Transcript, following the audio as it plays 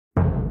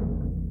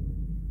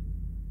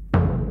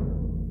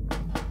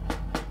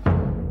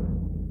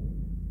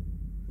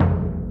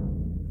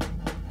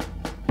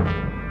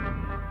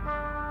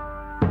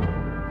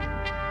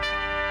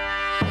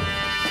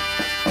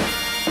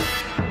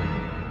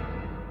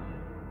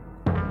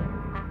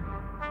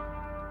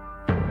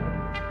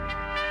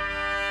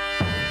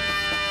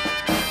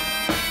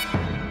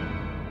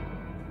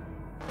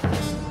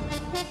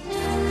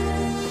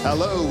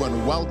Hello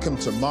and welcome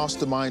to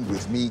Mastermind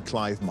with me,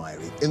 Clive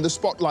Myrie. In the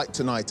spotlight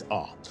tonight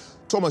are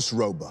Thomas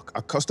Roebuck,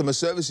 a customer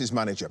services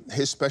manager.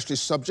 His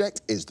specialist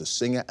subject is the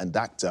singer and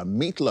actor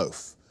Meat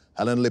Loaf.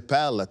 Helen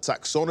Lippell, a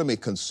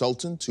taxonomy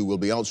consultant who will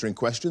be answering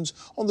questions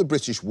on the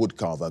British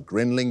woodcarver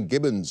Grinling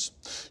Gibbons.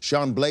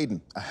 Sian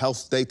Bladen, a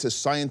health data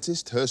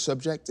scientist. Her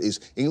subject is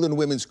England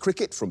women's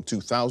cricket from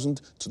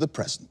 2000 to the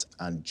present.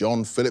 And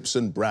John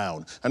Phillipson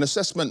Brown, an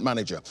assessment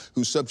manager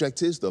whose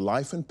subject is the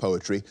life and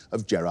poetry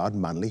of Gerard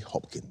Manley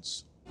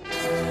Hopkins.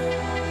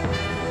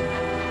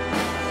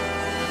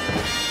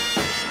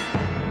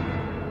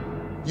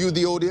 You,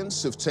 the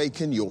audience, have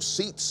taken your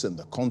seats and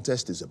the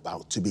contest is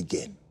about to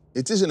begin.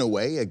 It is, in a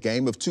way, a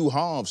game of two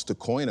halves, to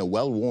coin a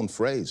well-worn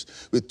phrase,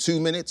 with 2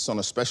 minutes on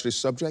a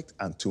specialist subject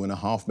and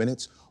 2.5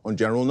 minutes on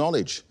general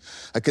knowledge.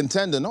 A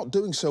contender not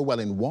doing so well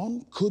in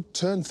one could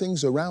turn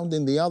things around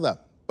in the other.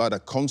 But a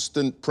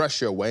constant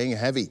pressure weighing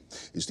heavy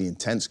is the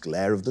intense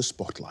glare of the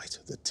spotlight,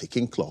 the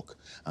ticking clock,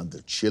 and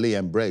the chilly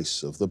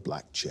embrace of the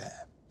black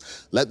chair.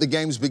 Let the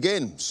games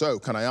begin. So,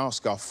 can I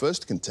ask our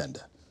first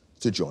contender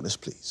to join us,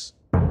 please?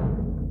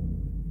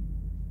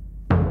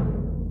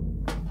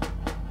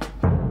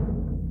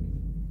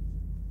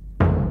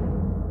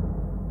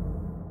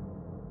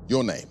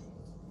 Your name?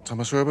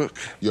 Thomas Roebuck.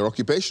 Your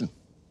occupation?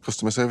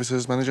 Customer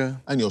services manager.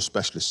 And your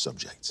specialist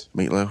subject?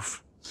 Meat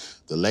Loaf.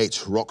 The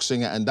late rock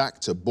singer and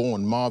actor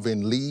born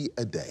Marvin Lee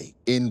Aday.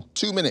 In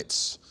 2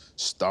 minutes,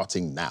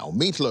 starting now.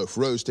 Meat Loaf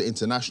rose to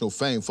international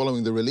fame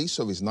following the release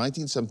of his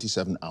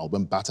 1977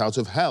 album Bat Out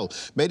of Hell,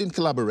 made in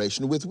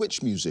collaboration with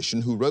which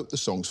musician who wrote the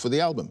songs for the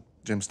album?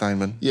 Jim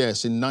Steinman.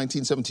 Yes, in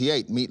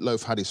 1978, Meat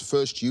Loaf had his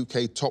first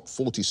UK top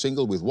 40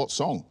 single with what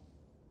song?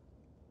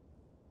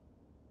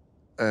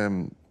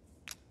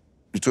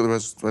 You took the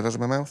words right out of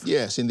my mouth?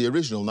 Yes, in the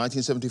original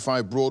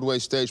 1975 Broadway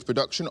stage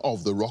production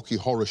of The Rocky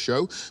Horror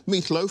Show,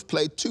 Meat Loaf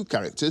played two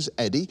characters,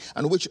 Eddie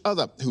and which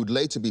other, who'd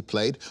later be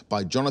played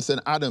by Jonathan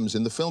Adams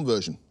in the film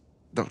version?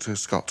 Dr.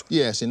 Scott.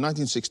 Yes, in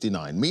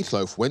 1969, Meat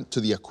Loaf went to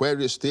the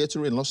Aquarius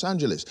Theatre in Los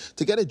Angeles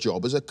to get a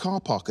job as a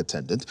car park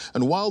attendant,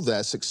 and while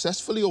there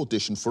successfully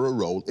auditioned for a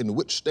role in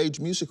which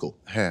stage musical?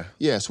 Hair.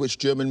 Yes, which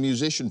German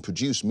musician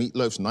produced Meat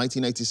Loaf's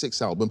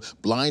 1986 album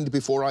Blind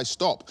Before I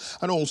Stop,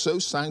 and also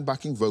sang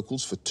backing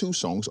vocals for 2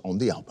 songs on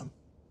the album?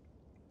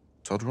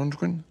 Todd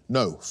Rundgren?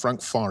 No,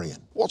 Frank Farian.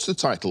 What's the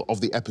title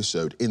of the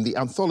episode in the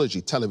anthology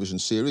television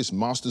series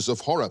Masters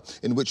of Horror,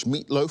 in which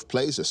Meat Loaf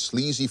plays a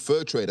sleazy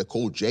fur trader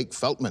called Jake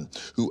Feltman,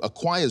 who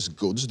acquires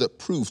goods that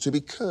prove to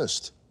be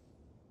cursed?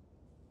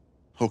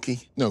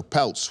 Hooky? No,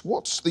 Pelts.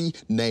 What's the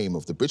name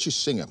of the British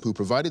singer who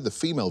provided the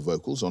female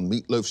vocals on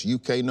Meat Loaf's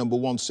UK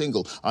 #1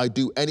 single, I'd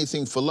Do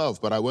Anything for Love,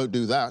 But I Won't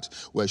Do That,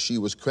 where she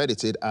was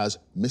credited as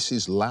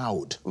Mrs.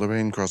 Loud?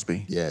 Lorraine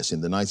Crosby. Yes,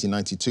 in the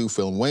 1992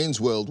 film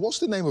Wayne's World, what's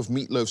the name of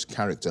Meat Loaf's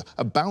character,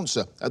 a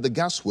bouncer at the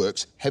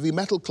Gasworks Heavy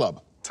Metal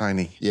Club?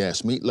 Tiny.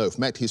 Yes, Meat Loaf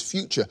met his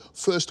future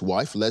first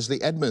wife,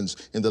 Leslie Edmonds,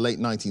 in the late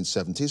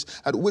 1970s,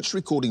 at which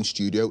recording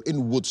studio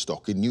in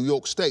Woodstock in New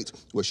York State,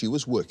 where she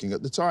was working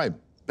at the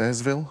time?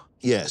 Bearsville?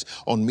 Yes,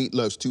 on Meat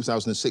Loaf's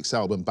 2006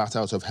 album Bat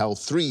Out of Hell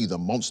 3, The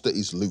Monster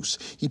Is Loose,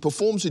 he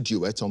performs a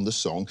duet on the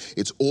song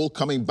It's All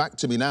Coming Back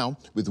to Me Now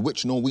with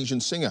which Norwegian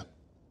singer?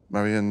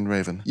 Marion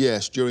Raven.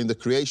 Yes, during the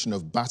creation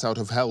of Bat Out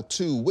of Hell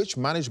 2, which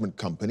management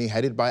company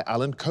headed by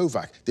Alan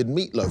Kovac did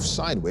Meat Loaf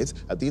side with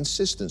at the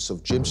insistence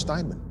of Jim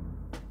Steinman?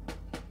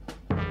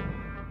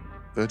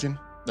 Virgin?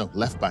 No,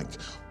 Left Bank.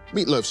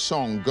 Meat Loaf's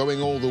song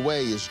Going All the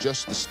Way is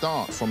just the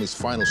start from his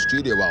final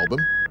studio album.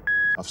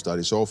 I've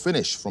started, so I'll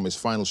finish. From his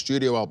final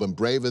studio album,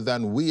 Braver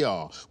Than We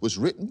Are, was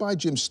written by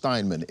Jim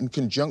Steinman in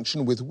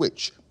conjunction with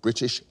which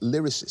British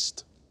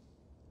lyricist?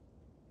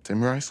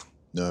 Tim Rice?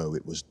 No,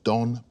 it was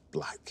Don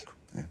Black.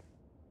 Yeah.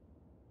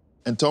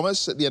 And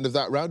Thomas, at the end of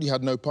that round, you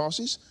had no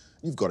passes.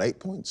 You've got 8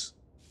 points.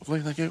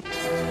 Lovely, thank you.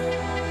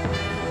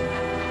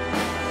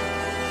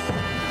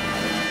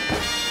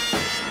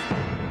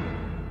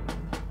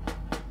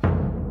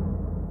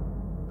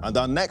 And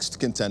our next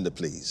contender,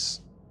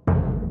 please.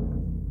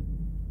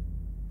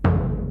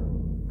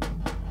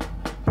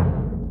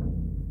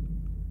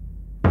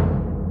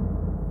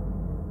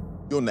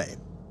 Your name?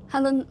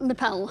 Helen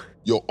Lippell.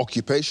 Your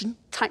occupation?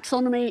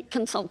 Taxonomy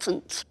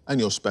consultant. And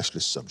your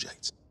specialist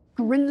subject?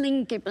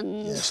 Grinling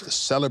Gibbons. Yes, the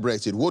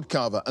celebrated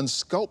woodcarver and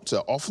sculptor,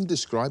 often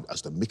described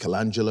as the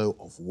Michelangelo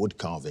of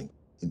woodcarving.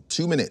 In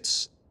 2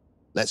 minutes,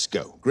 let's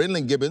go.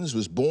 Grinling Gibbons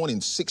was born in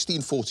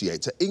 1648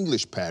 to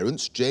English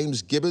parents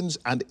James Gibbons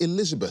and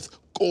Elizabeth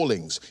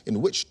Gawlings,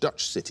 in which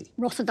Dutch city?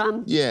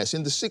 Rotterdam. Yes,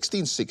 in the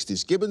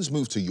 1660s, Gibbons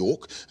moved to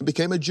York and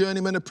became a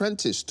journeyman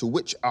apprentice to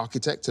which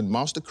architect and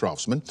master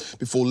craftsman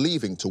before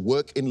leaving to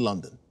work in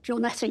London?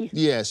 Giornetti.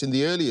 Yes, in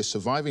the earliest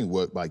surviving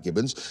work by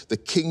Gibbons, the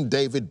King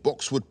David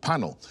boxwood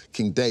panel.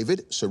 King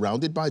David,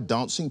 surrounded by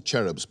dancing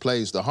cherubs,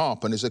 plays the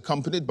harp and is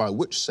accompanied by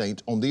which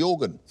saint on the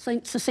organ?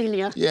 Saint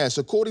Cecilia. Yes,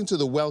 according to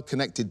the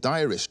well-connected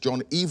diarist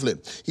John Evelyn,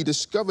 he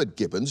discovered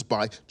Gibbons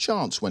by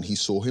chance when he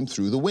saw him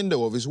through the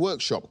window of his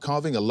workshop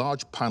carving a large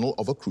large panel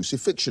of a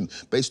crucifixion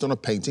based on a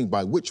painting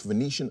by which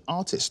Venetian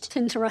artist?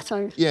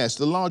 Tintoretto. Yes,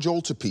 the large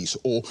altarpiece,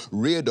 or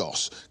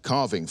reredos,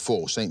 carving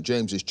for St.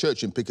 James's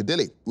Church in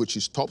Piccadilly, which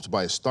is topped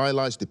by a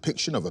stylized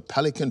depiction of a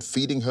pelican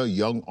feeding her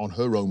young on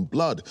her own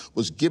blood,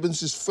 was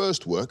Gibbons's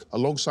first work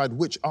alongside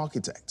which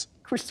architect?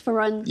 Christopher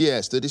Wren.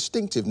 Yes, the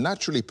distinctive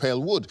naturally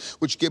pale wood,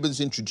 which Gibbons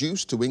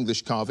introduced to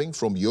English carving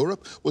from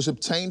Europe, was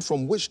obtained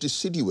from which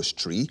deciduous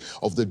tree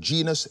of the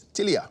genus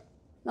Tilia?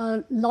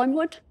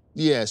 Limewood.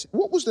 Yes.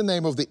 What was the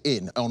name of the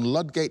inn on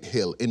Ludgate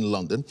Hill in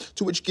London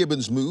to which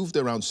Gibbons moved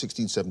around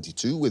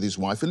 1672 with his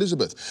wife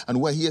Elizabeth,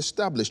 and where he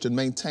established and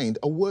maintained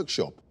a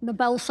workshop? The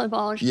Belle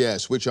Sauvage.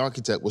 Yes. Which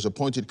architect was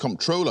appointed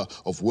comptroller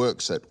of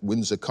works at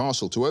Windsor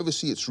Castle to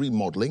oversee its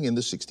remodelling in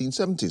the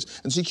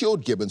 1670s and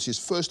secured Gibbons his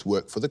first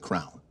work for the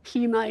Crown?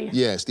 Hugh May.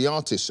 Yes, the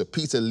artist Sir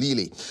Peter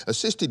Lely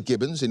assisted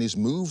Gibbons in his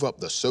move up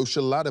the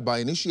social ladder by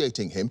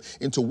initiating him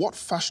into what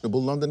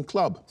fashionable London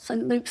club?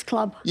 St Luke's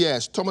Club.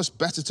 Yes, Thomas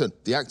Betterton,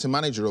 the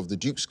actor-manager of the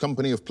Duke's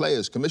Company of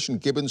Players,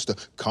 commissioned Gibbons to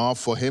carve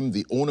for him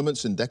the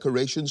ornaments and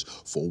decorations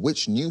for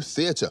which new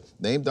theatre,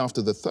 named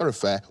after the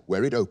thoroughfare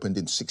where it opened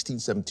in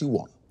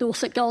 1671.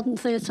 Dorset Garden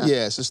Theatre.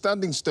 Yes, a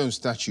standing stone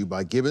statue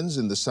by Gibbons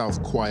in the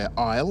South Choir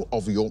aisle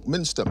of York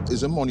Minster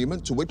is a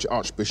monument to which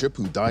Archbishop,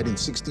 who died in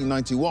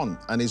 1691,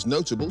 and is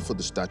notable for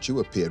the statue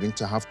appearing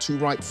to have two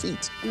right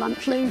feet.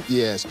 Lamplugh.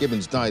 Yes,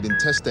 Gibbons died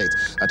intestate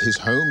at his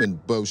home in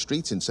Bow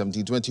Street in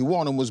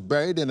 1721 and was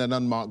buried in an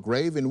unmarked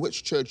grave in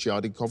which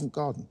churchyard in Covent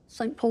Garden?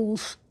 St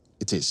Paul's.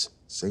 It is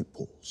St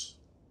Paul's.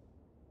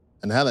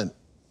 And Helen,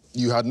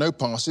 you had no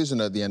passes, and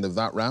at the end of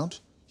that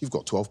round, you've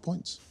got 12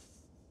 points.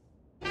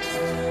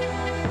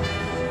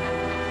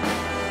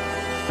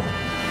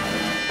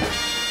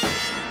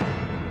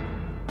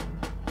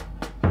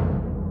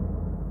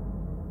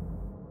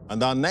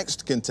 And our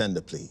next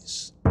contender,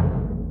 please.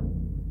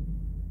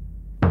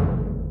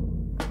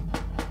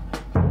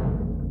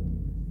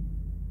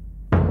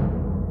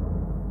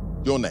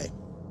 Your name?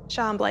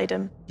 Sian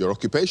Bladen. Your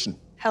occupation?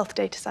 Health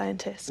data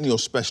scientist. And your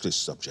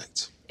specialist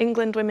subject?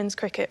 England women's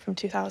cricket from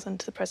 2000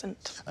 to the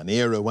present. An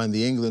era when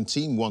the England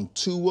team won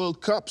 2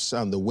 World Cups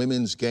and the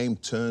women's game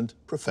turned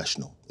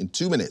professional. In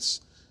 2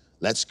 minutes,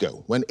 let's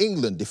go. When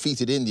England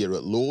defeated India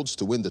at Lord's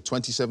to win the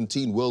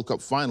 2017 World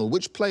Cup final,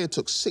 which player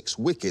took 6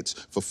 wickets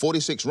for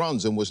 46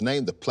 runs and was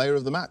named the player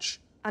of the match?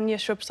 Anya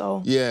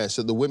Shrubsole. Yes,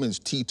 at the Women's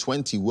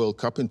T20 World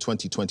Cup in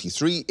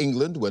 2023,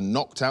 England were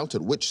knocked out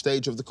at which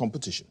stage of the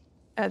competition?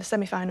 The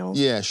semi-finals.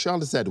 Yeah,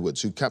 Charlotte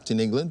Edwards, who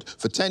captained England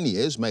for 10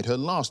 years, made her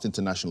last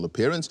international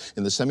appearance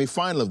in the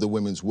semi-final of the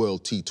Women's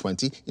World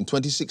T20 in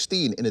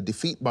 2016 in a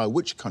defeat by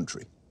which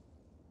country?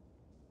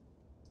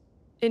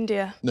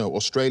 India. No,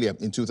 Australia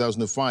in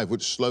 2005,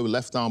 which slow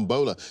left-arm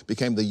bowler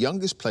became the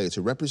youngest player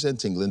to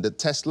represent England at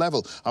Test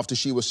level after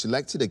she was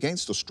selected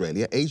against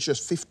Australia, aged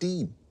just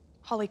 15.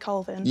 Holly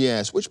Colvin.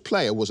 Yes, which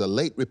player was a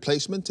late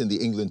replacement in the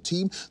England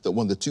team that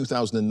won the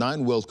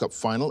 2009 World Cup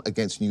final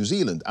against New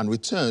Zealand and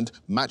returned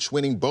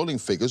match-winning bowling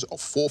figures of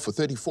 4 for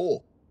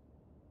 34?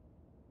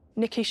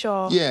 Nikki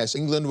Shaw. Yes,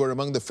 England were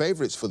among the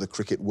favourites for the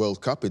Cricket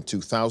World Cup in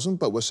 2000,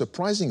 but were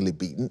surprisingly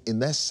beaten in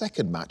their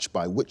second match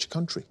by which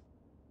country?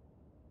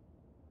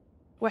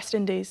 West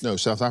Indies. No,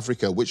 South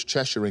Africa, which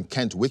Cheshire and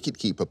Kent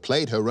wicketkeeper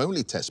played her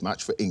only Test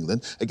match for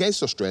England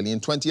against Australia in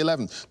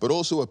 2011, but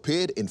also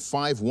appeared in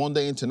 5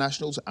 one-day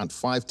internationals and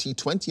 5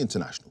 T20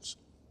 internationals.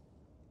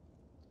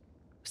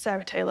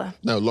 Sarah Taylor.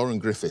 No, Lauren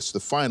Griffiths.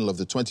 The final of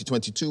the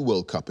 2022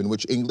 World Cup, in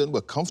which England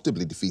were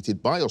comfortably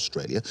defeated by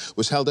Australia,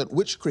 was held at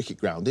which cricket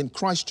ground in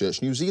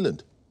Christchurch, New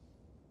Zealand?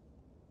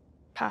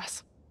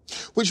 Pass.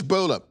 Which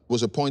bowler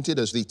was appointed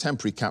as the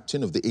temporary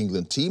captain of the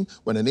England team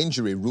when an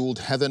injury ruled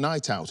Heather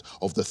Knight out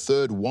of the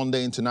 3rd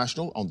one-day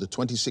international on the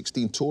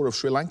 2016 tour of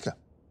Sri Lanka?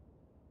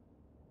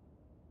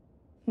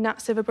 Nat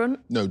Siverbrunt.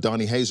 No,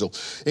 Darnie Hazel.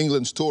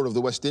 England's tour of the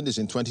West Indies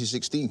in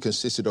 2016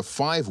 consisted of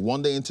 5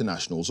 one-day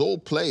internationals, all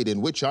played in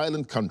which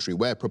island country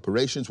where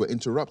preparations were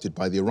interrupted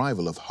by the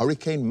arrival of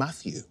Hurricane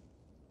Matthew?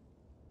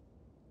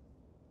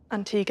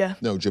 Antigua.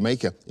 No,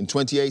 Jamaica. In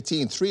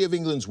 2018, 3 of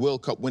England's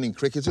World Cup winning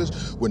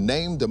cricketers were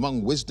named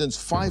among Wisden's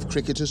 5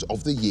 cricketers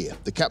of the year.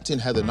 The captain,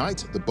 Heather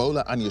Knight, the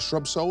bowler, Anya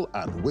Shrubsole,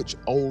 and which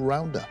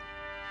all-rounder?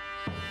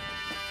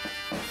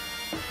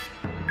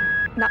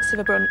 Nat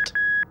Siverbrunt.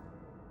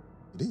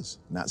 It is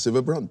Nat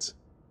Siverbrunt.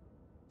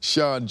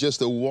 Sian,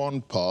 just a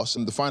 1 pass,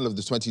 and the final of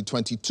the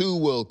 2022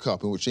 World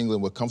Cup, in which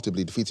England were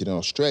comfortably defeated in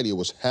Australia,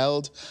 was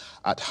held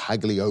at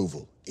Hagley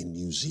Oval in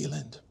New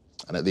Zealand.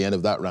 And at the end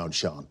of that round,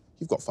 Sian,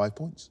 you've got 5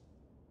 points.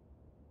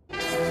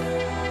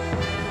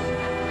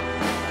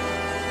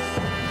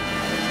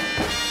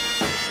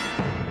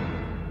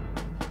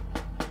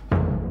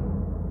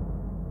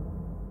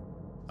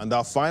 And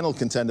our final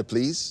contender,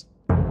 please.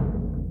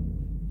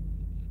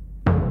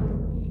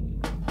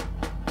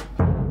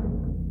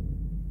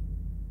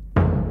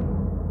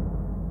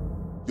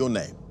 Your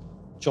name?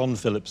 John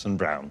Phillipson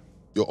Brown.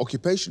 Your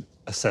occupation?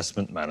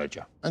 Assessment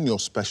manager. And your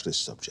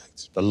specialist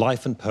subject? The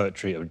life and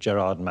poetry of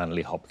Gerard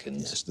Manley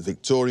Hopkins. Yes, the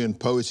Victorian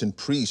poet and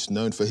priest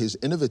known for his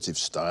innovative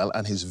style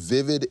and his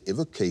vivid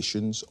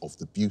evocations of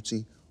the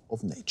beauty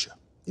of nature.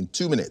 In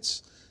 2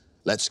 minutes,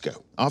 let's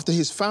go. After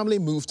his family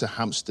moved to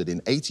Hampstead in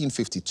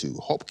 1852,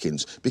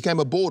 Hopkins became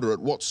a boarder at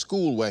what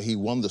school where he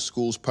won the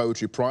school's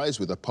poetry prize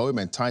with a poem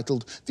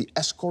entitled The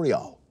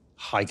Escorial?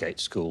 Highgate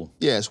School.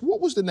 Yes,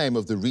 what was the name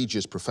of the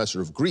Regius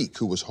Professor of Greek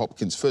who was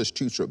Hopkins' first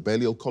tutor at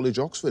Balliol College,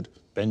 Oxford?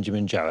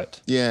 Benjamin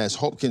Jowett. Yes,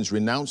 Hopkins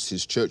renounced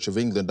his Church of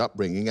England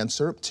upbringing and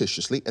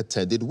surreptitiously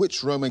attended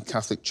which Roman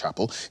Catholic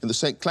chapel in the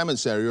St.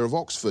 Clement's area of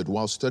Oxford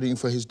while studying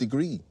for his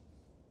degree?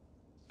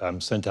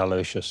 St.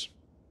 Aloysius.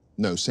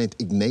 No, St.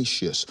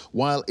 Ignatius.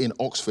 While in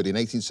Oxford in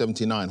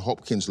 1879,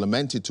 Hopkins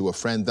lamented to a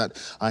friend that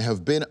I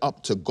have been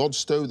up to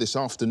Godstow this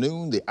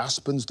afternoon. The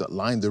aspens that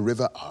line the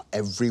river are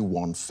every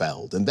one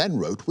felled. And then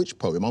wrote which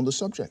poem on the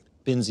subject?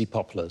 Binsey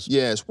Poplars.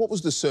 Yes, what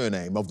was the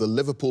surname of the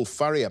Liverpool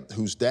farrier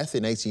whose death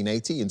in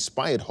 1880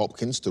 inspired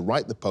Hopkins to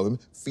write the poem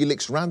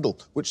Felix Randall,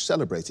 which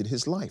celebrated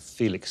his life?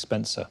 Felix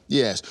Spencer.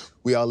 Yes,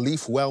 we are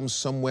leaf-whelmed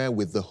somewhere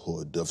with the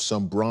hood of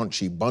some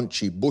branchy,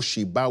 bunchy,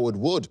 bushy, bowered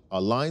wood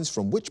are lines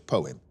from which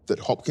poem that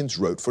Hopkins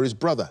wrote for his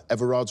brother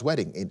Everard's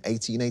wedding in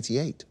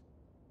 1888?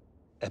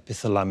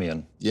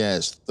 Epithalamion.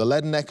 Yes, The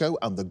Leaden Echo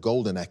and the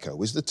Golden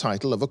Echo is the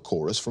title of a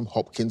chorus from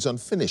Hopkins'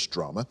 unfinished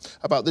drama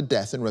about the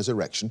death and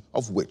resurrection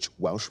of which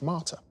Welsh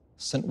martyr?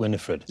 St.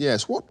 Winifred.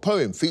 Yes, what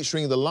poem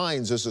featuring the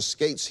lines as a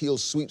skate's heel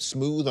sweeps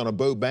smooth on a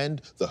bow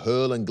bend, the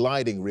hurl and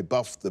gliding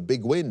rebuffed the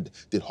big wind,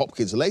 did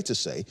Hopkins later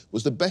say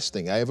was the best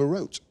thing I ever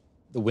wrote?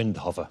 The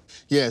Windhover.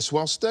 Yes,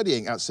 while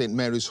studying at St.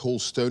 Mary's Hall,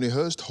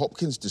 Stonyhurst,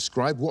 Hopkins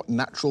described what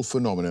natural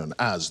phenomenon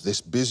as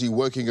this busy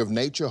working of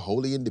nature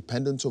wholly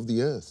independent of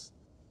the earth?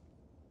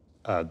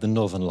 The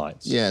Northern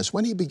Lights. Yes,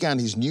 when he began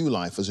his new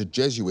life as a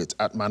Jesuit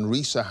at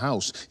Manresa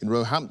House in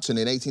Roehampton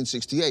in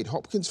 1868,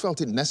 Hopkins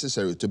felt it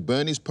necessary to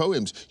burn his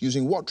poems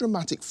using what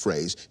dramatic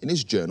phrase in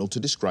his journal to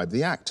describe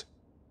the act?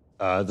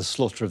 The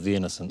Slaughter of the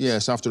Innocents.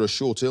 Yes, after a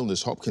short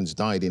illness, Hopkins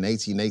died in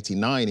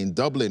 1889 in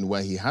Dublin,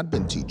 where he had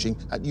been teaching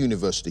at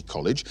University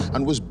College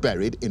and was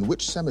buried in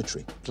which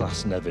cemetery?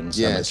 Glasnevin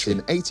Yes, Cemetery. in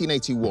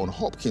 1881,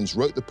 Hopkins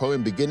wrote the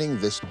poem beginning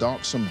this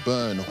darksome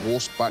burn,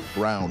 horseback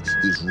brown,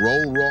 his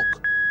roll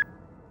rock...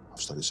 I've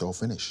studied so I'll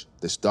finish.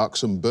 This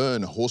darksome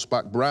burn,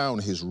 horseback brown,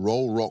 his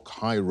roll rock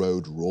high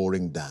road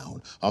roaring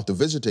down, after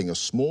visiting a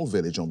small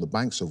village on the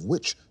banks of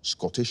which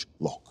Scottish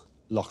loch?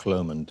 Loch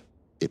Lomond.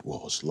 It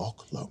was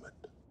Loch Lomond.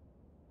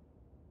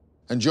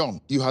 And John,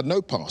 you had no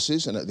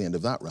passes, and at the end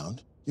of that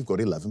round, you've got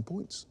 11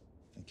 points.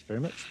 Thank you very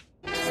much.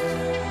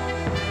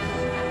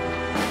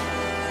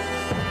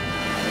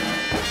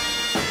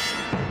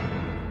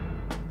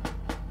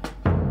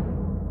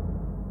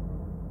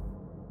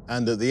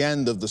 And at the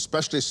end of the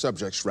specialist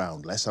subjects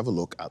round, let's have a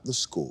look at the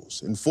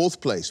scores. In fourth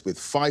place with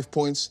 5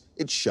 points,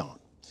 it's Sean.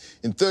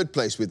 In third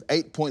place with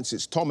 8 points,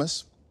 it's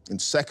Thomas. In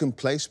second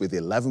place with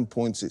 11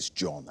 points, it's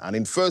John. And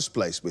in first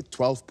place with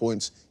 12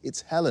 points,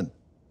 it's Helen.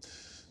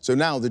 So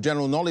now the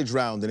general knowledge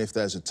round, and if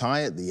there's a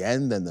tie at the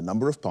end, then the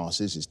number of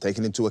passes is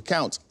taken into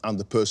account, and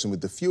the person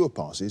with the fewer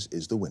passes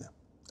is the winner.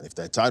 And if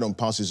they're tied on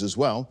passes as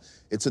well,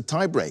 it's a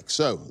tie break.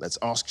 So let's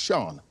ask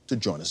Sean to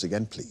join us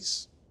again,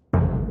 please.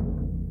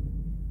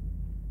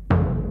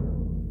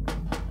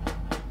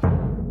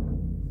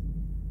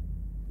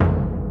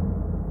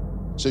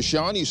 So,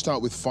 Sean, you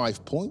start with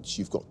 5 points.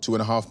 You've got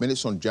 2.5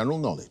 minutes on general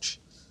knowledge.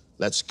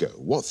 Let's go.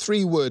 What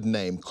three-word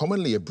name,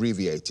 commonly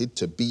abbreviated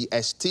to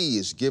BST,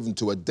 is given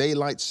to a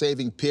daylight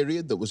saving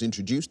period that was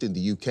introduced in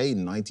the UK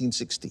in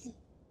 1916?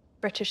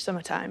 British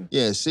summertime.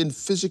 Yes, in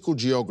physical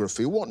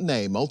geography, what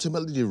name,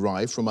 ultimately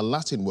derived from a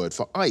Latin word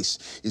for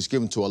ice, is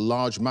given to a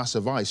large mass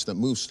of ice that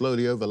moves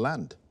slowly over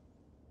land?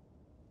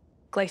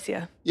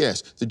 Glacier.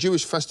 Yes, the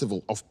Jewish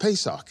festival of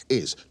Pesach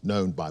is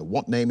known by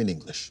what name in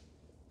English?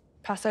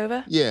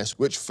 Passover. Yes,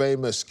 which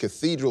famous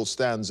cathedral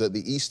stands at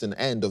the eastern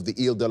end of the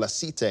Ile de la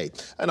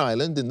Cité, an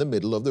island in the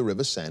middle of the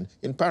River Seine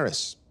in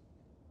Paris?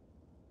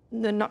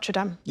 The Notre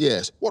Dame.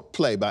 Yes, what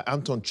play by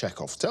Anton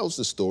Chekhov tells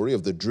the story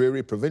of the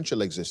dreary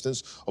provincial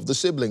existence of the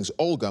siblings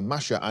Olga,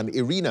 Masha and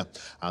Irina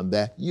and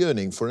their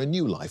yearning for a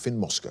new life in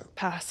Moscow?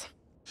 Pass.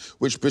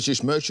 Which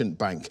British merchant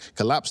bank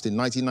collapsed in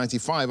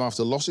 1995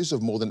 after losses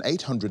of more than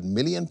 £800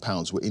 million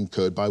were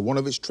incurred by one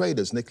of its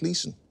traders, Nick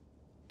Leeson?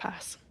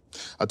 Pass.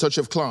 A Touch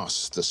of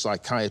Class, The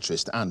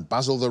Psychiatrist and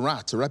Basil the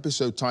Rat are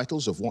episode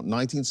titles of what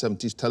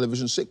 1970s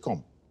television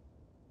sitcom?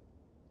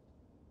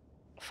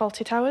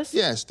 Faulty Towers.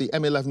 Yes, the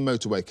M11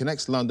 motorway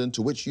connects London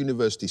to which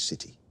university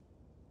city?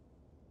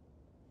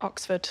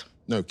 Oxford.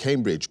 No,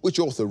 Cambridge. Which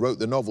author wrote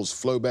the novels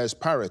Flaubert's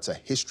Parrot, A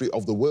History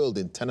of the World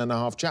in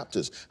 10.5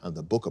 chapters, and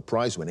the Booker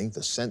Prize-winning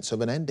The Sense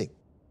of an Ending?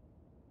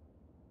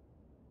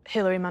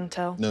 Hilary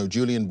Mantel. No,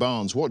 Julian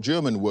Barnes. What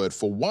German word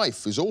for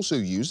wife is also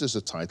used as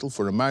a title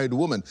for a married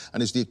woman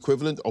and is the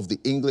equivalent of the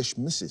English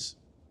Mrs.?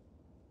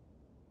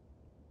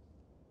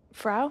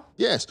 Frau.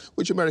 Yes.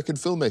 Which American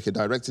filmmaker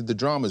directed the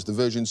dramas The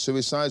Virgin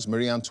Suicides,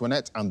 Marie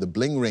Antoinette and The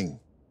Bling Ring?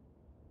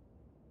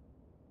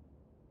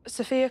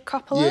 Sophia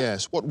Coppola.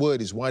 Yes. What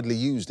word is widely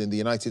used in the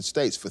United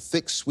States for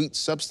thick, sweet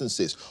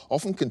substances,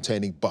 often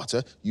containing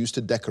butter, used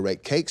to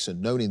decorate cakes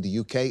and known in the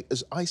UK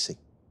as icing?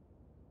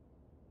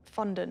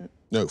 Fondant.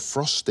 No,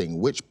 frosting.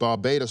 Which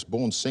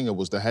Barbados-born singer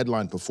was the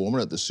headline performer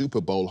at the Super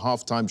Bowl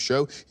halftime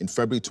show in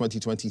February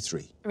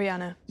 2023?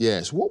 Rihanna.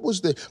 Yes. What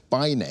was the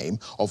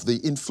byname of the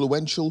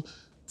influential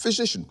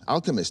physician,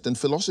 alchemist and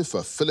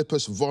philosopher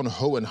Philippus von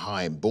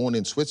Hohenheim, born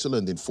in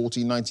Switzerland in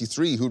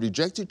 1493, who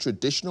rejected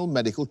traditional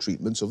medical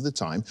treatments of the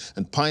time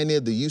and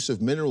pioneered the use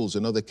of minerals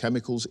and other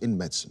chemicals in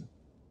medicine?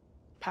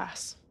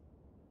 Pass.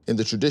 In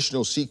the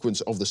traditional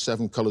sequence of the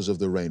 7 colours of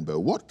the rainbow,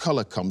 what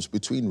colour comes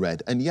between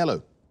red and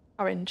yellow?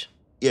 Orange.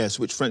 Yes,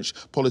 which French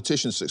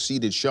politician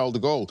succeeded Charles de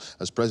Gaulle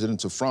as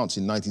president of France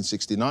in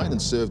 1969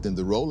 and served in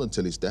the role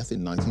until his death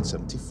in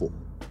 1974?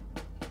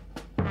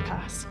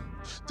 Pass.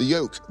 The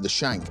yoke, the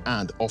shank,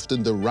 and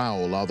often the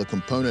rowel are the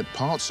component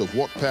parts of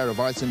what pair of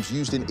items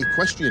used in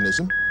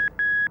equestrianism?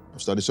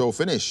 I've started so I'll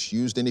finish.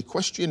 Used in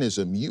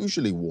equestrianism,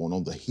 usually worn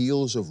on the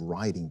heels of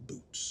riding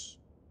boots.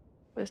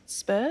 With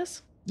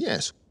spurs?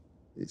 Yes,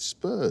 it's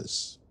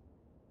spurs.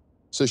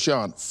 So,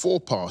 Sian, 4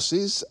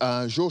 passes.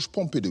 Georges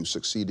Pompidou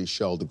succeeded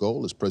Charles de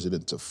Gaulle as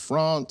president of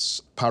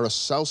France.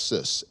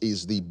 Paracelsus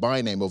is the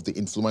byname of the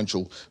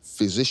influential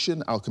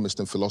physician,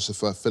 alchemist and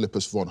philosopher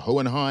Philippus von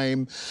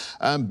Hohenheim.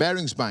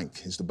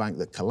 Beringsbank is the bank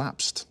that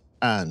collapsed.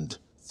 And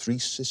 3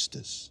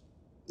 Sisters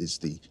is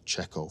the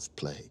Chekhov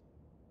play.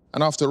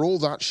 And after all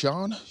that,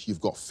 Sian, you've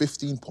got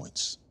 15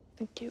 points.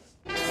 Thank you.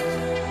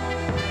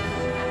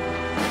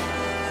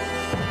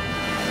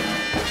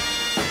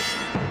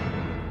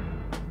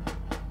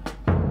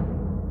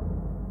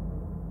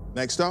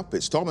 Next up,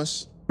 it's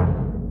Thomas.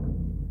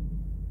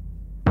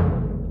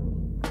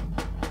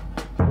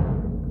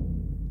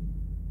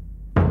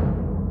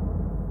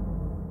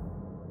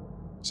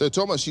 So,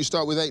 Thomas, you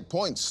start with 8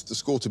 points. The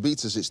score to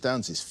beat as it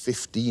stands is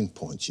 15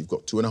 points. You've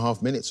got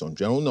 2.5 minutes on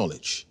general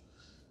knowledge.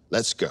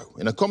 Let's go.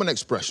 In a common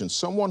expression,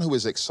 someone who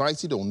is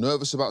excited or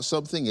nervous about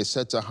something is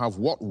said to have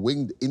what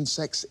winged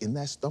insects in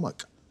their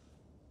stomach?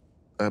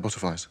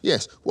 Butterflies.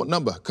 Yes. What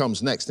number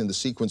comes next in the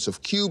sequence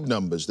of cube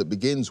numbers that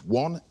begins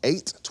 1,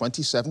 8,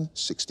 27,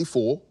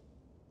 64?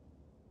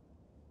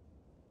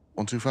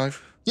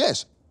 125.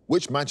 Yes.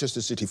 Which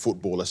Manchester City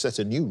footballer set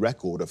a new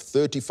record of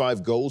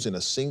 35 goals in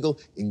a single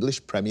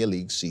English Premier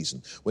League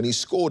season when he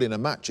scored in a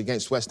match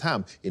against West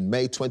Ham in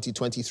May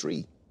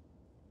 2023?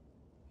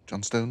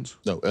 John Stones.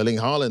 No, Erling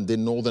Haaland.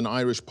 In Northern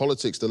Irish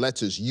politics, the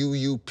letters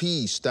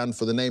UUP stand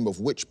for the name of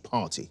which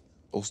party?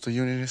 Ulster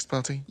Unionist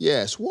Party.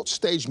 Yes. What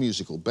stage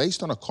musical,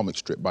 based on a comic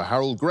strip by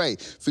Harold Gray,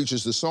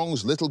 features the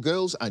songs Little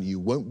Girls and You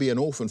Won't Be an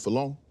Orphan for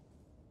Long?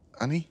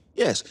 Annie.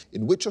 Yes.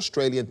 In which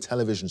Australian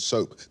television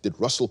soap did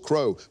Russell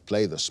Crowe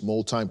play the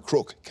small-time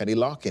crook Kenny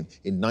Larkin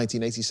in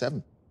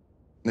 1987?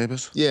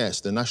 Neighbours. Yes.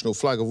 The national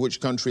flag of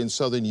which country in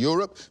southern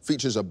Europe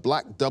features a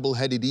black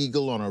double-headed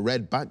eagle on a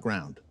red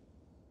background?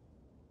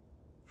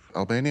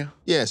 Albania.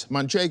 Yes.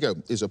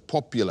 Manchego is a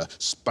popular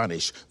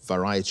Spanish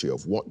variety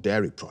of what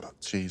dairy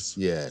product? Cheese.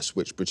 Yes.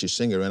 Which British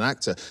singer and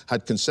actor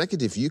had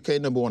consecutive UK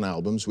 #1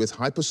 albums with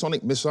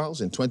Hypersonic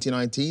Missiles in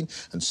 2019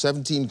 and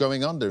 17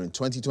 Going Under in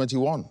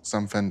 2021?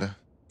 Sam Fender.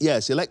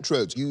 Yes,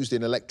 electrodes used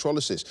in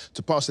electrolysis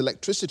to pass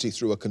electricity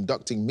through a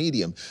conducting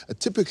medium are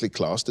typically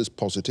classed as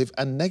positive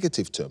and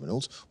negative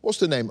terminals. What's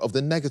the name of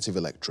the negative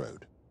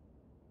electrode?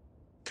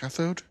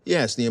 Cathode.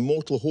 Yes, the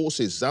immortal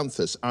horses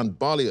Xanthus and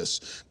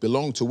Balius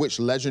belong to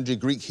which legendary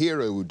Greek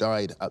hero who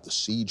died at the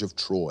siege of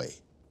Troy?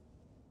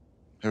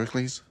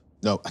 Heracles.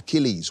 No,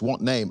 Achilles.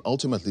 What name,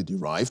 ultimately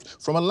derived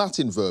from a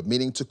Latin verb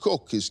meaning to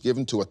cook, is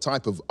given to a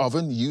type of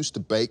oven used to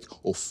bake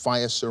or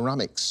fire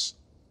ceramics?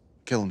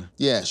 Kiln.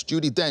 Yes,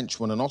 Judi Dench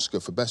won an Oscar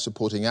for Best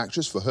Supporting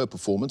Actress for her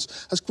performance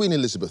as Queen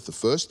Elizabeth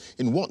I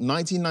in what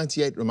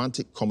 1998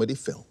 romantic comedy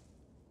film?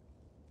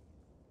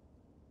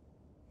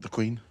 The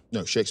Queen.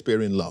 No,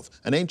 Shakespeare in Love.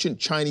 An ancient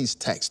Chinese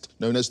text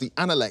known as the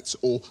Analects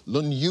or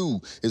Lun Yu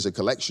is a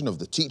collection of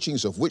the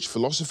teachings of which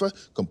philosopher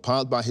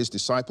compiled by his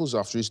disciples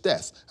after his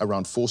death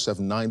around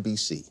 479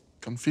 BC?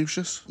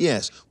 Confucius.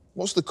 Yes.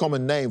 What's the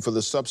common name for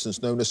the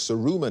substance known as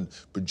cerumen,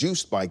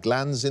 produced by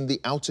glands in the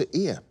outer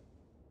ear?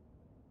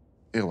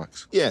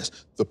 Earwax. Yes.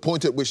 The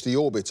point at which the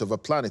orbit of a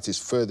planet is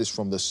furthest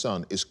from the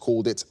sun is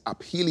called its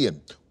aphelion.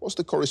 What's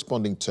the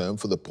corresponding term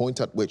for the point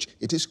at which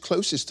it is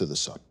closest to the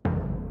sun?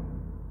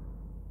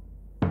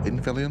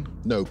 Infelion.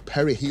 No,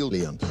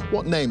 perihelion.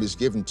 What name is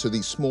given to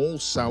the small,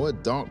 sour,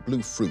 dark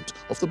blue fruit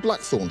of the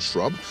blackthorn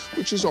shrub,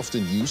 which is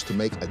often used to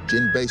make a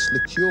gin-based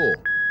liqueur?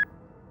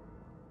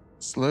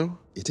 Sloe.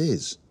 It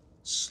is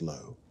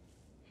slow.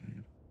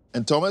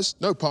 And Thomas,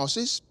 no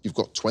passes. You've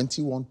got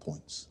 21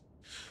 points.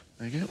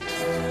 There you go.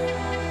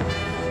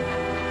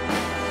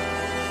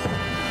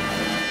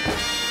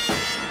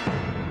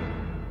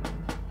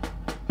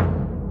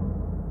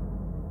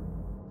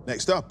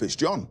 Next up, it's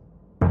John.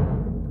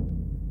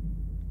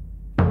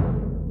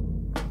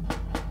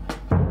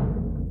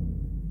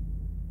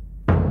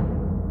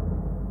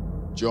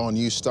 John,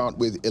 you start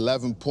with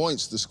 11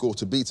 points. The score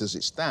to beat as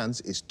it stands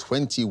is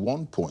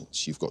 21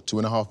 points. You've got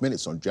 2.5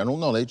 minutes on general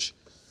knowledge.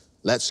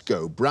 Let's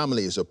go.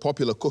 Bramley is a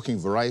popular cooking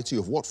variety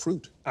of what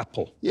fruit?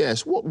 Apple.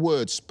 Yes, what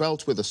word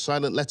spelt with a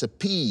silent letter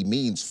P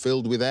means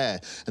filled with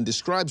air and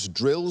describes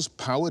drills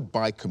powered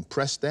by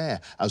compressed air,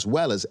 as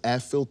well as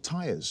air-filled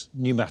tyres?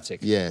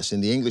 Pneumatic. Yes,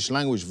 in the English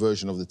language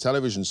version of the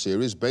television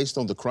series based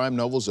on the crime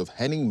novels of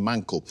Henning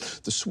Mankell,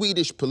 the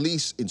Swedish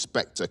police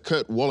inspector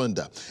Kurt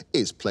Wallander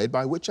is played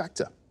by which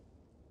actor?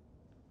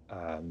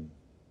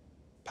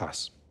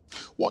 Pass.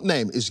 What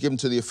name is given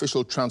to the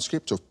official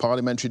transcript of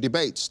parliamentary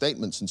debates,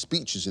 statements and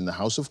speeches in the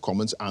House of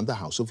Commons and the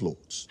House of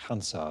Lords?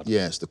 Hansard.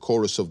 Yes, the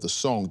chorus of the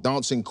song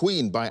Dancing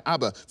Queen by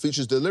ABBA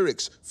features the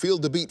lyrics, feel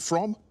the beat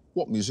from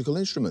what musical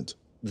instrument?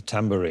 The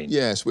tambourine.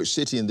 Yes, which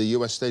city in the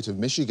US state of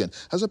Michigan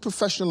has a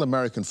professional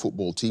American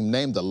football team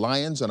named the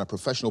Lions and a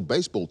professional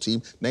baseball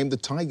team named the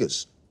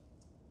Tigers?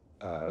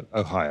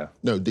 Ohio.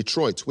 No,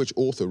 Detroit. Which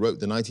author wrote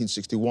the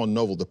 1961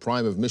 novel The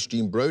Prime of Miss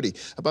Jean Brodie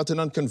about an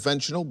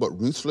unconventional but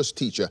ruthless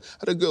teacher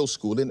at a girls'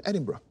 school in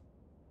Edinburgh?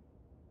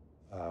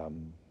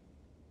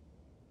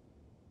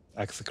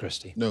 Agatha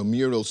Christie. No,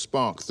 Muriel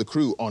Spark, the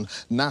crew on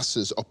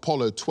NASA's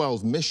Apollo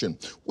 12 mission,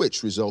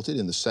 which resulted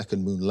in the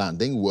second moon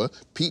landing, were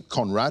Pete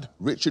Conrad,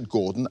 Richard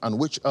Gordon, and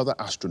which other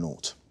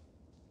astronaut?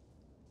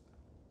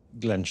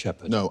 Glenn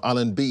Shepard. No,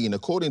 Alan Bean.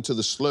 According to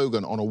the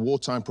slogan on a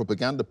wartime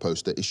propaganda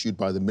poster issued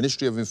by the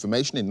Ministry of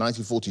Information in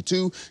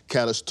 1942,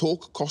 careless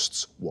talk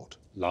costs what?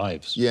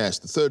 Lives. Yes,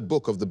 the third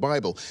book of the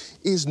Bible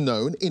is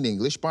known in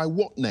English by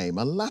what name?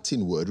 A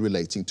Latin word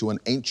relating to an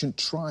ancient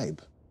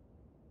tribe.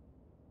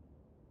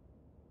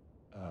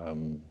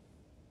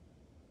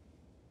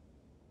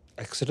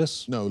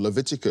 Exodus? No,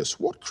 Leviticus.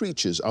 What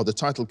creatures are the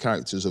title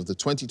characters of the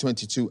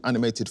 2022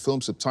 animated film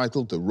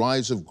subtitled The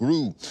Rise of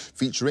Gru,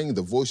 featuring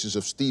the voices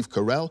of Steve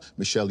Carell,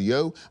 Michelle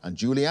Yeoh, and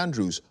Julie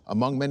Andrews,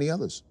 among many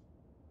others?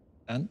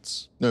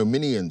 Ants? No,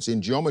 Minions.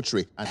 In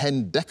geometry, a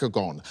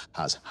hendecagon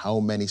has how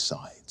many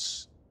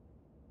sides?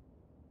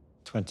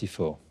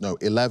 24. No,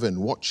 11.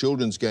 What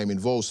children's game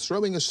involves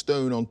throwing a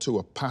stone onto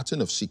a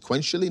pattern of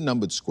sequentially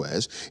numbered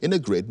squares in a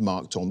grid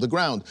marked on the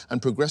ground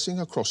and progressing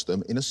across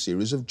them in a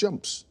series of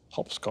jumps?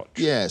 Hopscotch.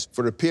 Yes,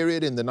 for a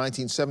period in the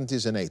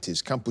 1970s and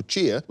 80s,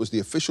 Kampuchea was the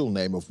official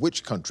name of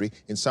which country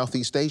in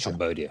Southeast Asia?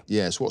 Cambodia.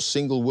 Yes, what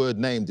single word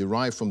name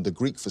derived from the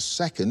Greek for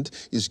second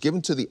is given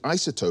to the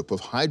isotope of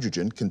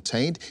hydrogen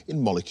contained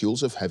in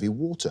molecules of heavy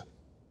water?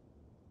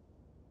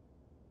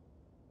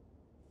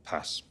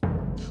 Pass.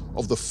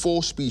 Of the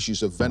 4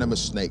 species of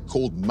venomous snake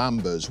called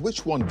mambas,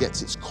 which one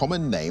gets its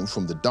common name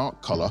from the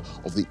dark colour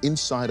of the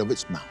inside of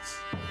its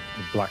mouth?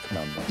 The black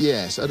mamba.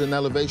 Yes, at an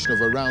elevation of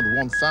around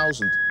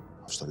 1,000...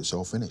 I've studied so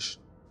I'll finish.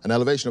 An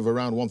elevation of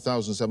around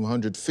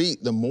 1,700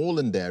 feet, the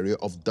moorland area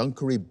of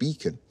Dunkery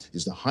Beacon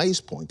is the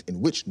highest point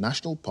in which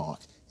national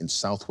park in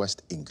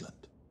southwest England?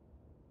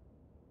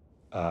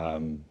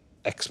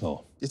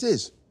 Exmoor. It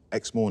is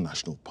Exmoor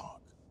National Park.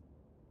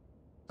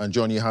 And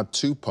John, you had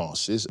 2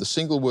 passes. The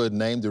single word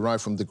name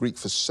derived from the Greek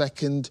for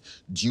second,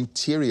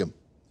 deuterium.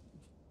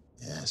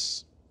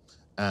 Yes.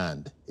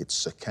 And it's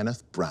Sir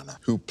Kenneth Branagh,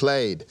 who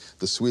played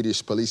the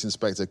Swedish police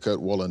inspector Kurt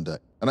Wallander.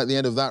 And at the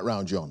end of that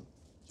round, John,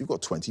 you've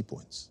got 20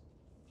 points.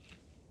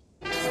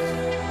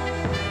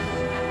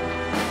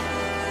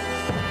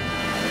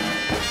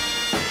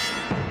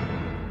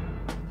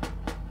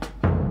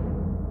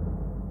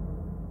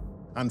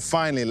 And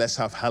finally, let's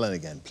have Helen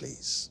again,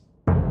 please.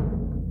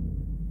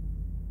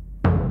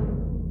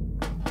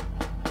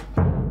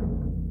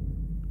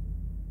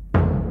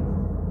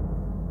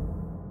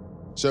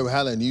 So,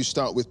 Helen, you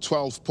start with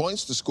 12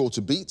 points, the score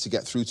to beat to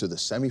get through to the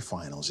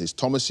semi-finals. Is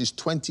Thomas's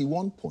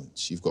 21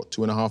 points. You've got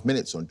 2.5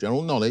 minutes on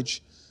general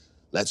knowledge.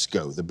 Let's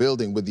go. The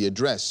building with the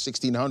address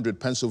 1600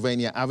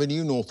 Pennsylvania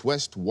Avenue,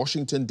 Northwest,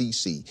 Washington,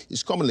 D.C.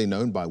 is commonly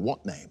known by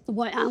what name? The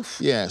White House.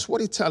 Yes.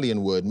 What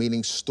Italian word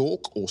meaning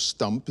stalk or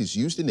stump is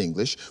used in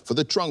English for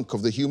the trunk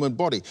of the human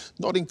body,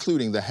 not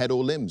including the head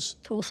or limbs?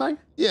 Torso.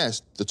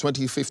 Yes. The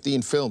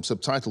 2015 film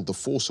subtitled The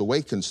Force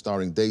Awakens,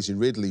 starring Daisy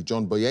Ridley,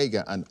 John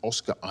Boyega and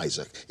Oscar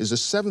Isaac, is the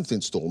 7th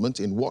installment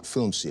in what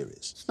film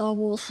series? Star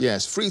Wars.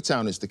 Yes.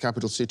 Freetown is the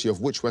capital city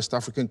of which West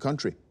African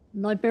country?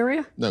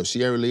 Liberia. No,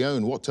 Sierra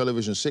Leone. What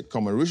television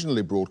sitcom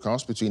originally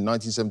broadcast between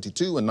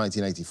 1972 and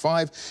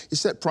 1985 is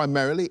set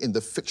primarily in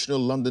the fictional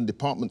London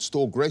department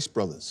store Grace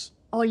Brothers?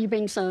 Are you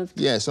being served?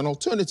 Yes, an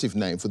alternative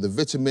name for the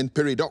vitamin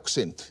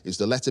pyridoxine is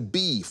the letter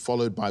B,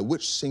 followed by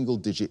which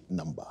single-digit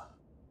number?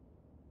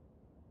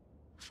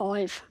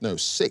 5. No,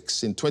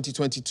 6. In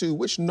 2022,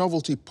 which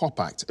novelty pop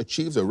act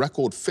achieved a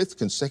record 5th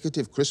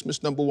consecutive Christmas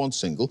 #1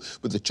 single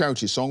with the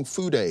charity song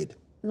Food Aid?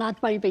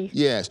 Lad Baby.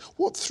 Yes.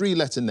 What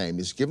 3-letter name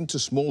is given to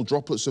small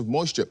droplets of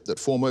moisture that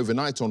form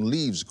overnight on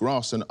leaves,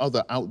 grass and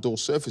other outdoor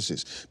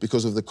surfaces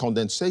because of the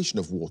condensation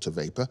of water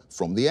vapour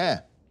from the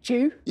air?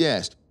 Dew.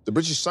 Yes. The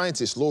British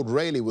scientist Lord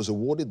Rayleigh was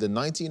awarded the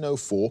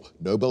 1904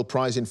 Nobel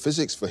Prize in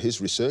Physics for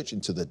his research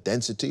into the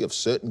density of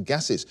certain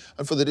gases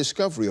and for the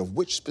discovery of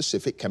which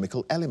specific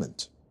chemical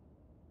element?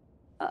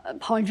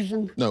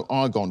 Hydrogen. No,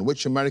 argon.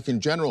 Which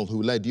American general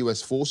who led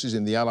US forces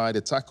in the Allied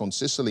attack on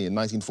Sicily in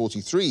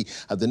 1943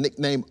 had the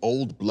nickname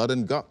Old Blood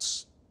and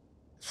Guts?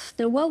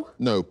 Stillwell.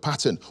 No.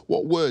 Pattern.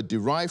 What word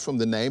derived from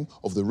the name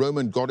of the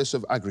Roman goddess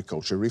of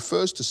agriculture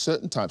refers to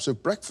certain types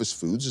of breakfast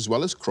foods as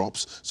well as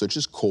crops such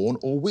as corn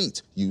or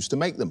wheat used to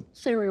make them?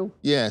 Cereal.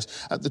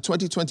 Yes. At the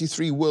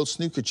 2023 World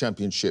Snooker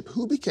Championship,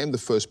 who became the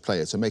first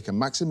player to make a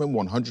maximum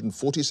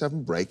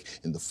 147 break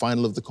in the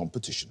final of the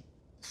competition?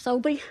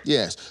 Selby.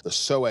 Yes. The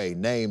Soay,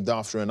 named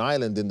after an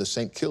island in the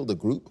St Kilda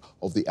group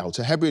of the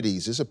Outer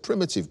Hebrides, is a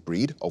primitive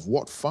breed of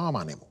what farm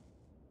animal?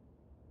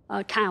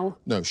 Cow.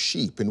 No.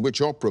 Sheep. In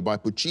which opera by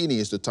Puccini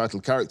is the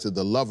title character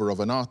the lover of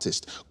an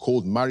artist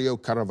called Mario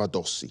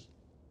Caravadossi?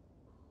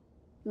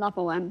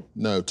 Lavoam.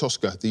 No.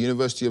 Tosca. The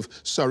University of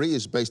Surrey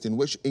is based in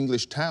which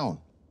English town?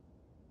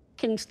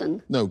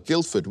 Kingston. No.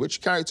 Guildford. Which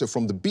character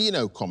from the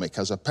Beano comic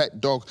has a pet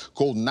dog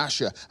called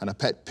Nasha and a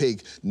pet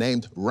pig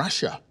named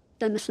Rasha?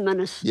 Dennis the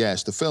Menace.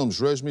 Yes. The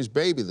films Rosemary's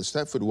Baby, The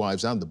Stepford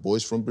Wives and The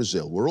Boys from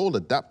Brazil were all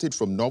adapted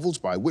from novels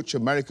by which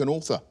American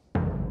author?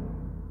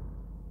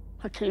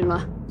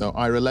 Hercule. No.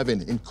 Ira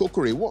Levin. In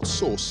cookery, what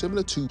sauce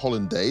similar to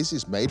hollandaise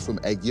is made from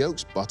egg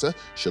yolks, butter,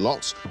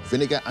 shallots,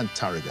 vinegar and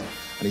tarragon,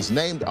 and is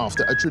named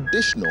after a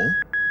traditional...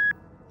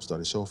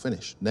 Study so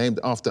finish.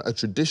 Named after a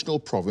traditional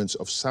province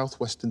of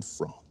southwestern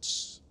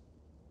France.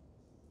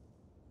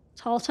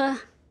 Tartar.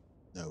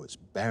 No, it's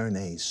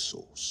Béarnaise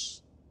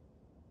sauce.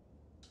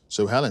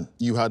 So, Helen,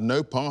 you had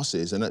no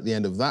passes, and at the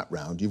end of that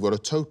round, you've got a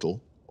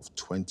total of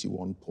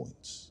 21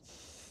 points.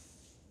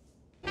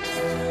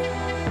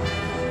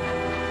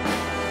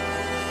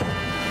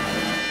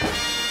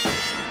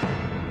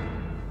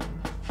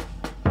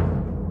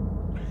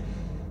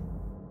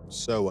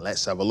 So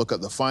let's have a look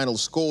at the final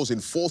scores. In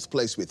fourth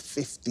place with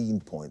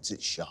 15 points,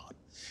 it's Sean.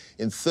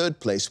 In third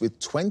place with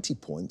 20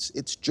 points,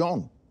 it's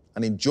John.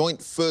 And in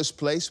joint first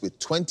place with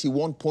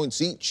 21 points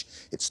each,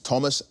 it's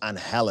Thomas and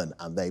Helen,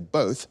 and they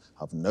both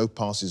have no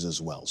passes as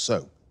well.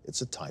 So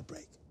it's a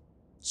tie-break.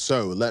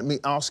 So let me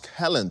ask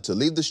Helen to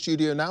leave the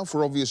studio now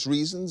for obvious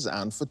reasons,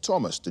 and for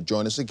Thomas to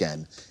join us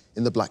again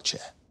in the black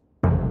chair.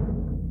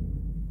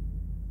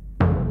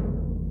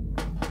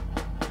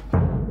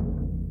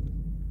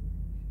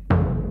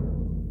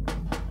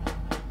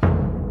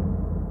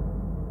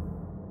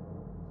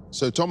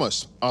 So,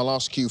 Thomas, I'll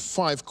ask you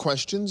 5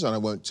 questions, and I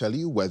won't tell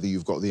you whether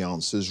you've got the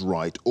answers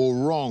right or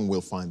wrong.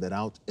 We'll find that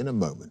out in a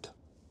moment.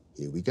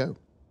 Here we go.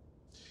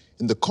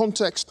 In the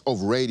context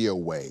of radio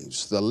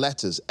waves, the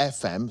letters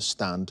FM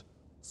stand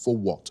for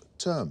what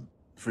term?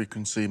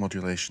 Frequency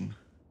modulation.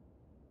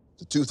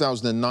 The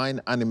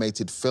 2009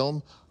 animated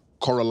film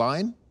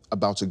Coraline,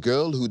 about a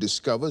girl who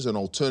discovers an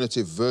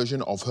alternative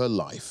version of her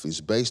life,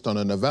 is based on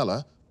a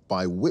novella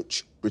by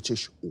which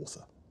British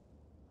author?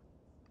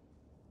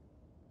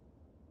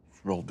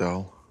 Roald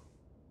Dahl.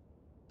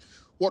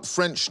 What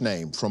French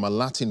name from a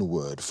Latin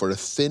word for a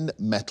thin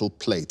metal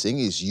plating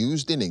is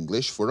used in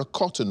English for a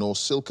cotton or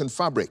silken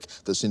fabric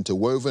that's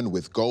interwoven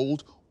with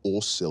gold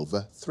or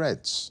silver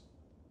threads?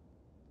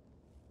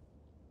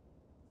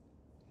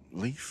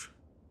 Leaf.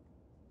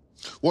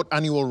 What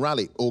annual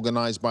rally,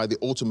 organised by the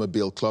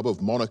Automobile Club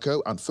of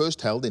Monaco and first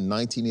held in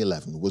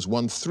 1911, was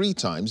won 3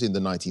 times in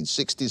the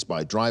 1960s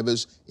by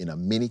drivers in a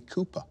Mini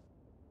Cooper?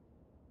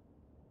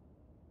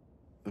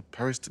 The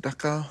Paris to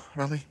Dakar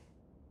rally.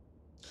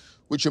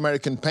 Which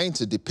American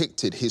painter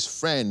depicted his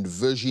friend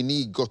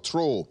Virginie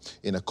Gautreau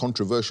in a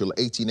controversial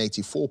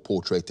 1884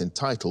 portrait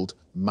entitled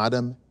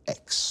Madame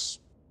X?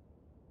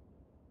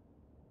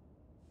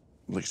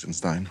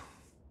 Liechtenstein.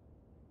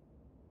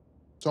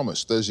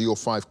 Thomas, those are your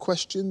 5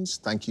 questions.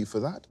 Thank you for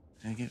that.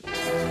 Thank you.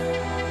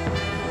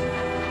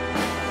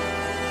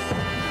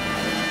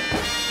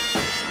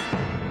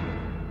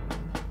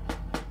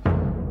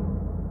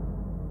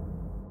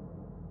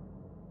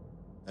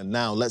 And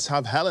now let's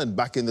have Helen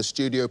back in the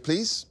studio,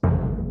 please.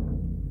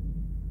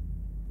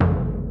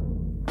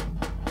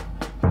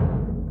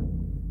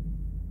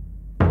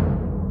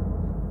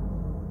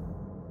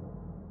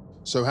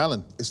 So,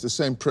 Helen, it's the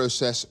same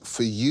process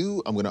for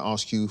you. I'm going to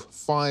ask you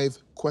 5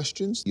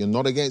 questions. You're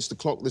not against the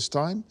clock this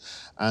time,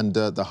 and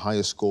the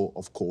higher score,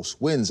 of course,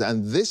 wins.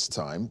 And this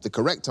time, the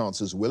correct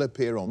answers will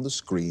appear on the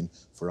screen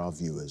for our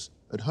viewers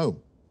at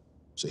home.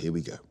 So here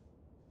we go.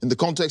 In the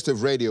context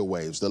of radio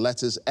waves, the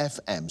letters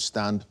FM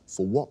stand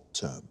for what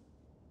term?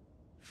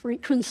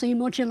 Frequency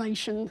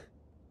modulation.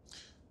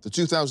 The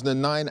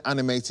 2009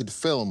 animated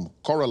film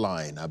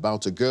Coraline,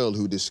 about a girl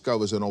who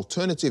discovers an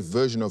alternative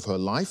version of her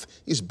life,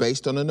 is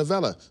based on a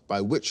novella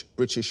by which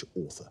British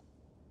author?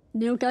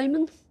 Neil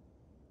Gaiman.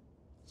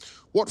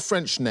 What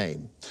French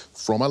name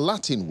from a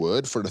Latin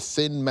word for a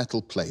thin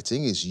metal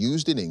plating is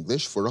used in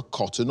English for a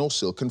cotton or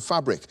silken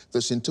fabric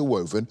that's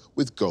interwoven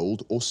with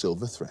gold or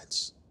silver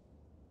threads?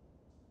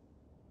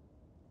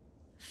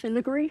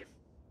 Filigree.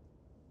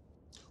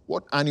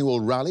 What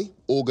annual rally,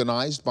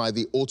 organised by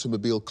the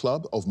Automobile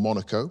Club of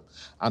Monaco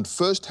and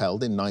first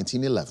held in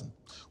 1911,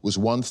 was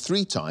won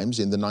 3 times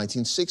in the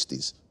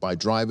 1960s by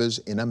drivers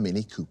in a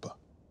Mini Cooper?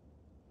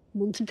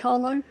 Monte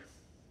Carlo.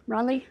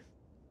 Rally.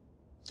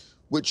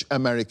 Which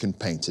American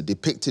painter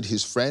depicted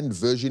his friend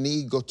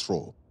Virginie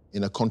Gautreau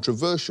in a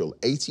controversial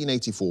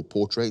 1884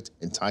 portrait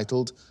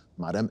entitled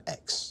Madame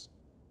X?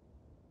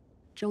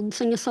 John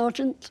Singer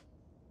Sargent.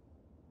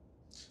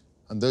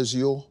 And those are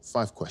your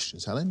 5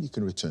 questions. Helen, you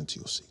can return to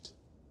your seat.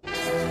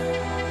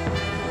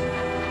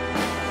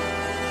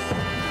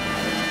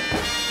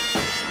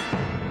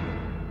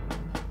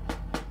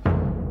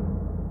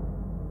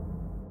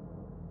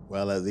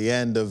 Well, at the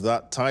end of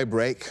that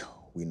tie-break,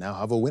 we now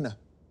have a winner.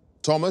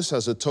 Thomas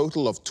has a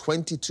total of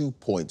 22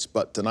 points,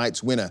 but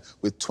tonight's winner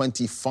with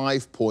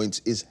 25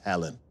 points is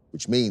Helen,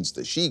 which means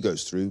that she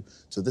goes through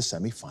to the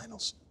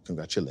semi-finals.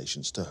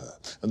 Congratulations to her.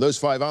 And those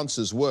 5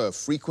 answers were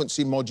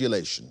frequency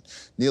modulation,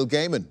 Neil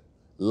Gaiman,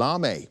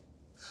 Lame,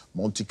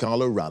 Monte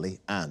Carlo Rally,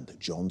 and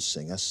John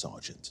Singer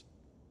Sargent.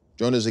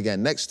 Join us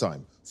again next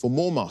time for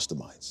more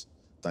Masterminds.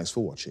 Thanks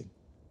for watching.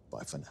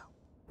 Bye for now.